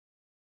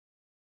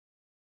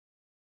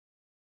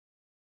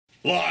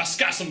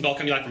Scott Sylvan Bell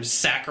coming live from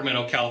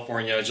Sacramento,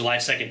 California, July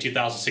 2nd,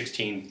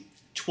 2016,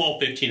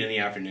 12:15 in the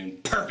afternoon.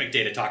 Perfect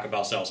day to talk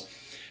about sales.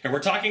 And we're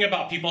talking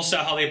about people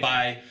sell how they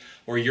buy,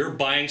 or your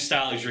buying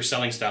style is your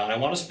selling style. And I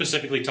want to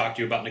specifically talk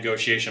to you about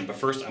negotiation. But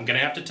first, I'm going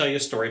to have to tell you a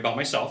story about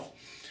myself.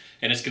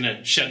 And it's going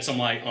to shed some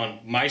light on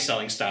my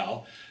selling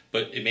style,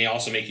 but it may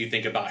also make you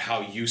think about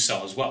how you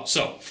sell as well.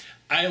 So,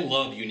 I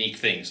love unique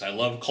things. I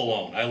love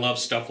cologne. I love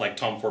stuff like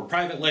Tom Ford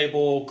Private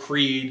Label,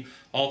 Creed,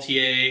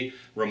 Altier,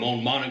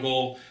 Ramon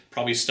Monagal,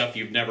 probably stuff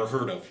you've never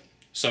heard of.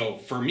 So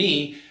for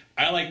me,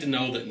 I like to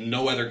know that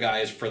no other guy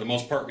is, for the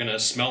most part, going to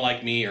smell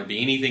like me or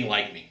be anything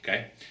like me,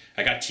 okay?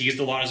 I got teased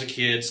a lot as a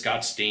kid.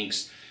 Scott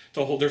stinks.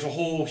 There's a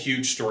whole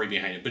huge story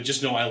behind it, but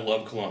just know I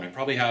love cologne. I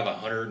probably have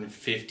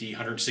 150,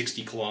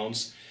 160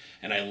 colognes,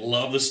 and I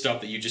love the stuff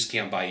that you just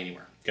can't buy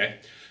anywhere, okay?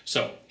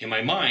 So in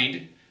my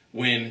mind,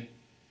 when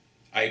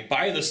I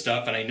buy the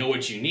stuff and I know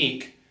it's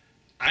unique,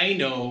 I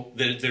know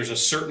that there's a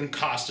certain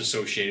cost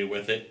associated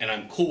with it, and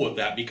I'm cool with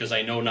that because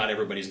I know not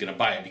everybody's going to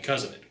buy it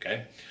because of it,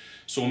 okay?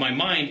 So in my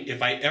mind,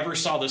 if I ever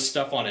saw this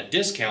stuff on a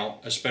discount,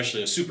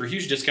 especially a super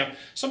huge discount,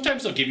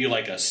 sometimes they'll give you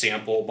like a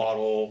sample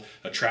bottle,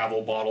 a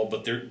travel bottle,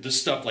 but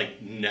this stuff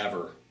like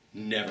never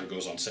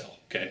goes on sale,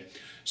 okay?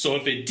 So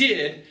if it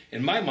did,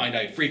 in my mind,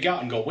 I'd freak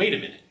out and go, wait a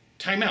minute,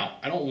 time out.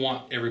 I don't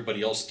want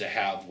everybody else to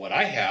have what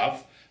I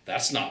have.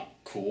 That's not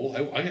cool.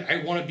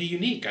 I want to be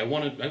unique. I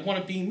want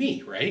to be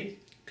me, right?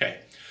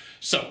 Okay.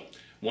 So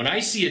when I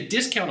see a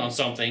discount on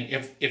something,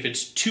 if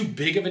it's too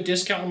big of a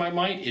discount in my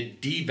mind, it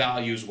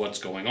devalues what's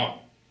going on.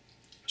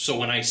 So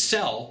when I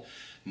sell,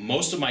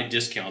 most of my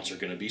discounts are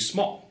going to be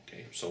small.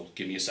 Okay. So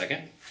give me a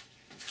second.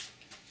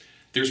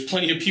 There's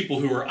plenty of people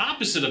who are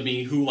opposite of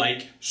me who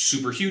like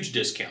super huge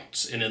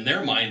discounts, and in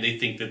their mind they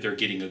think that they're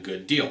getting a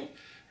good deal.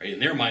 Right? In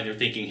their mind they're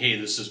thinking, hey,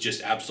 this is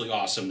just absolutely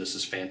awesome. This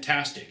is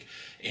fantastic.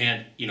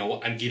 And you know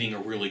what? I'm getting a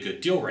really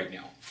good deal right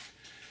now.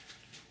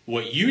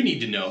 What you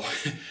need to know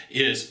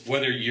is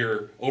whether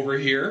you're over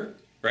here,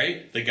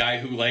 right? The guy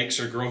who likes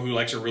or girl who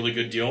likes a really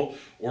good deal,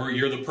 or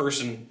you're the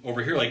person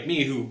over here like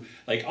me who,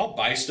 like, I'll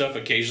buy stuff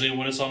occasionally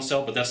when it's on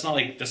sale, but that's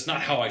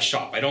not how I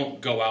shop. I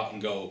don't go out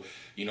and go,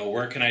 you know,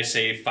 where can I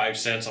save 5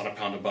 cents on a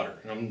pound of butter?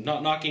 And I'm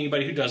not knocking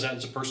anybody who does that.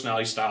 It's a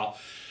personality style.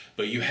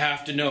 But you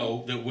have to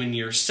know that when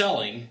you're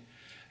selling,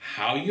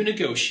 how you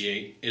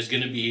negotiate is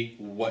going to be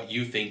what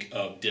you think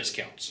of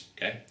discounts,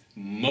 okay?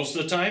 Most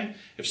of the time,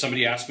 if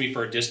somebody asks me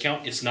for a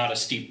discount, it's not a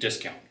steep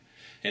discount.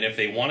 And if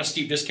they want a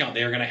steep discount,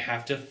 they are going to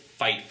have to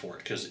fight for it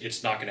because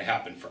it's not going to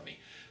happen for me,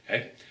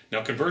 okay?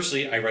 Now,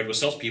 conversely, I ride with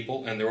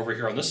salespeople, and they're over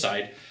here on this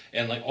side,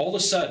 and like all of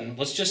a sudden,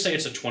 let's just say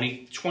it's a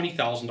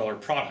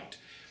 $20,000 product.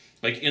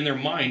 Like in their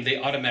mind, they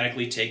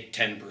automatically take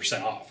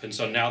 10% off, and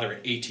so now they're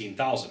at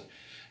 $18,000.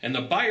 And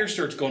the buyer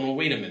starts going, well,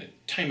 wait a minute,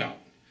 time out.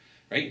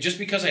 Right? Just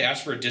because I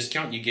asked for a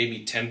discount, you gave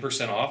me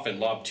 10% off and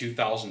lobbed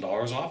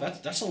 $2,000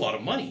 off, that's a lot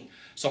of money.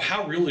 So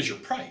how real is your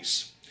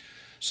price?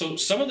 So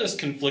some of this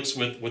conflicts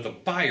with a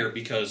buyer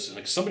because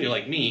like somebody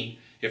like me,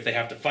 if they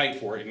have to fight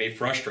for it, it may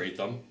frustrate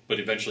them,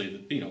 but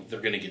eventually, you know, they're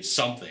going to get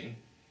something.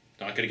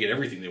 They're not going to get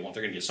everything they want,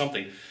 they're going to get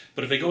something.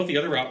 But if they go with the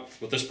other route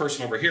with this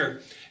person over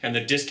here and the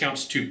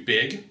discount's too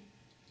big,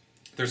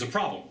 there's a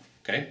problem,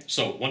 okay?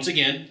 So once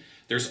again,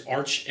 there's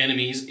arch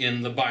enemies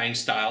in the buying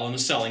style and the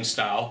selling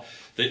style.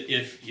 That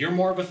if you're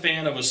more of a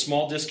fan of a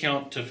small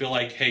discount to feel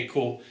like, hey,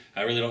 cool,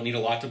 I really don't need a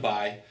lot to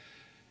buy,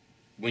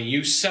 when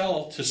you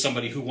sell to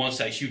somebody who wants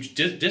that huge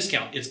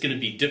discount, it's going to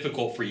be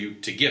difficult for you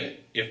to give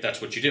it if that's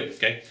what you do,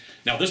 okay?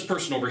 Now, this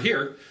person over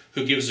here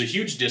who gives a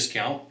huge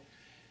discount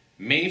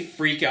may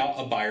freak out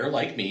a buyer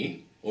like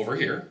me over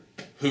here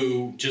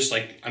who just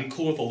like, I'm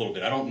cool with a little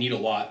bit. I don't need a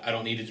lot. I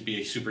don't need it to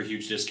be a super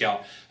huge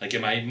discount. Like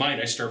in my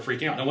mind, I start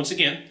freaking out. Now, once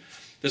again,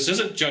 this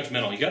isn't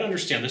judgmental. You got to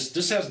understand this.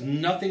 This has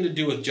nothing to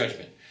do with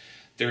judgment.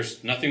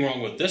 There's nothing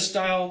wrong with this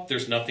style.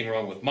 There's nothing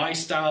wrong with my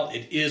style.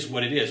 It is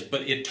what it is,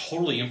 but it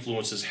totally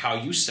influences how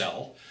you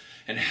sell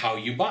and how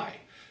you buy.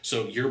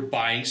 So your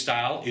buying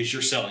style is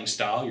your selling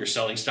style. Your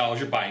selling style is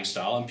your buying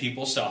style, and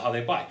people sell how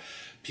they buy.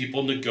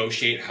 People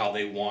negotiate how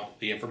they want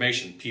the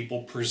information.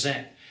 People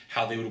present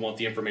how they would want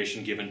the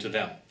information given to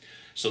them.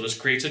 So this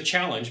creates a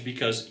challenge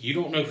because you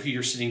don't know who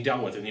you're sitting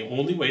down with, and the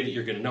only way that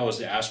you're going to know is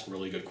to ask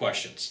really good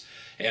questions.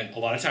 And a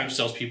lot of times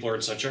salespeople are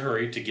in such a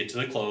hurry to get to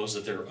the close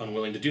that they're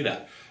unwilling to do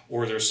that.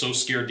 Or they're so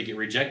scared to get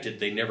rejected,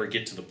 they never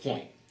get to the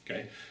point,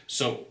 okay?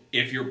 So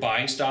if your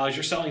buying style is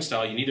your selling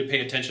style, you need to pay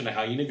attention to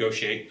how you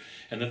negotiate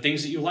and the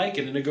things that you like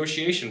in the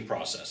negotiation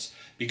process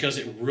because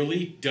it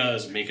really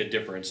does make a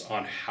difference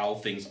on how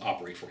things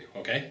operate for you,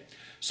 okay?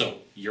 So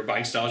your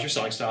buying style is your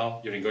selling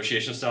style, your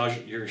negotiation style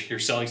is your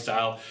selling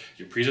style,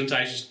 your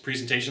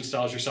presentation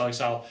style is your selling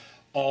style.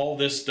 All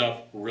this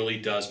stuff really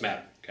does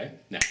matter, okay?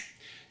 Now,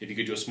 if you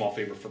could do a small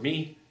favor for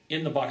me,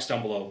 in the box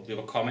down below, leave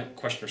a comment,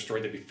 question, or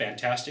story, that'd be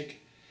fantastic.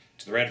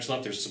 To the right or to the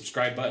left, there's a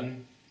subscribe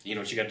button. You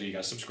know what you got to do, you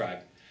got to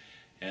subscribe.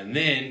 And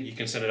then you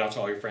can send it out to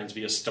all your friends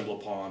via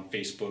StumbleUpon,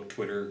 Facebook,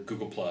 Twitter,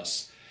 Google+.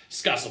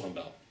 Scott Sylvan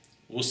Bell.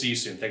 We'll see you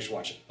soon. Thanks for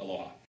watching.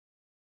 Aloha.